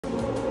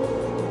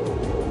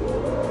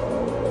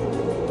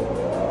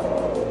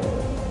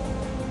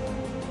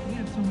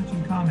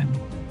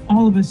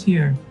all of us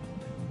here,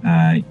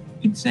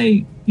 you'd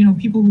say, you know,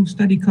 people who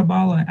study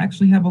Kabbalah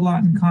actually have a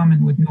lot in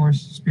common with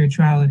Norse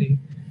spirituality.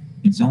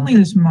 It's only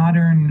this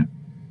modern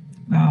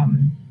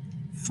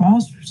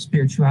false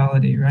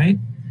spirituality, right?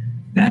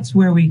 That's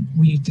where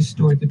we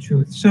distort the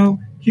truth. So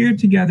here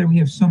together, we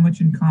have so much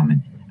in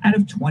common. Out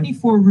of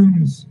 24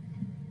 rooms,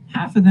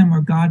 half of them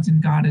are gods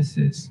and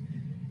goddesses.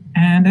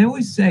 And I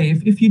always say,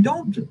 if you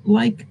don't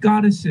like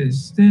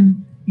goddesses,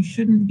 then you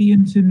shouldn't be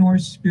into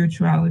Norse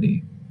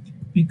spirituality,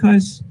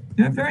 because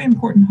there are very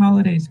important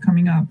holidays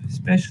coming up,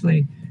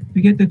 especially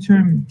we get the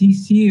term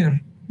Disir,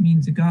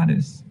 means a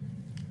goddess.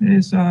 It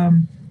is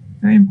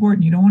very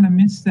important. You don't want to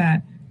miss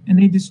that.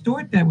 And they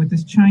distort that with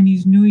this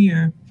Chinese New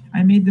Year.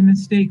 I made the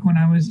mistake when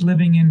I was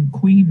living in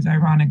Queens,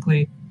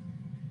 ironically.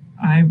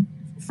 I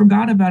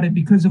forgot about it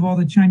because of all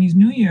the Chinese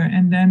New Year.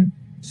 And then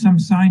some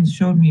signs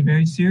showed me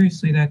very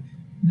seriously that,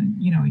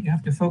 you know, you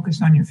have to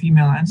focus on your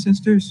female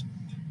ancestors,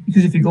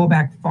 because if you go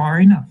back far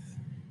enough,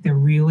 they're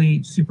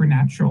really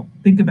supernatural.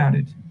 Think about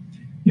it.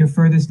 Your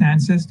furthest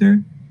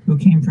ancestor, who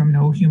came from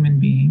no human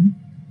being,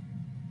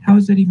 how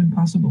is that even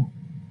possible?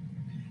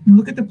 And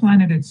look at the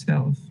planet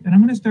itself. And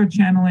I'm going to start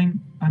channeling.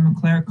 I'm a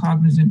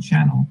claircognizant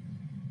channel.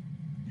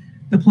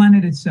 The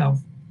planet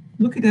itself.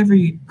 Look at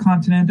every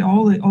continent,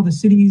 all the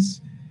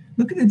cities.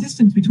 Look at the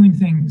distance between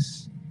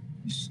things.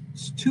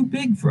 It's too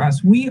big for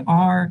us. We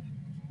are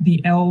the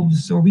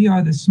elves, or we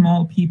are the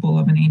small people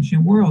of an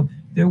ancient world.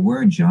 There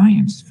were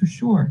giants, for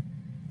sure.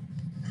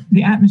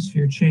 The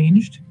atmosphere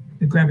changed.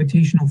 The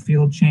gravitational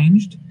field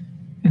changed.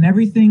 And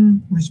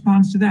everything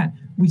responds to that.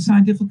 We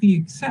scientifically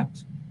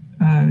accept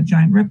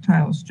giant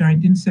reptiles,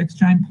 giant insects,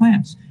 giant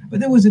plants. But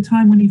there was a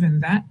time when even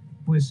that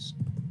was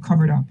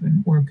covered up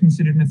or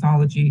considered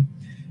mythology.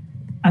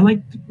 I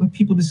like when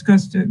people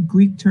discussed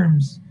Greek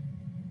terms.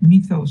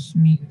 Mythos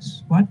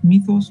means what?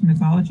 Mythos,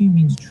 mythology,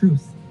 means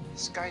truth.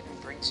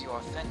 Skydin brings you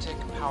authentic,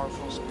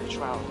 powerful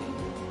spirituality.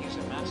 Use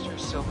a master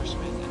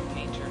silversmith and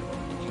painter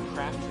and can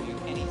craft for you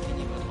anything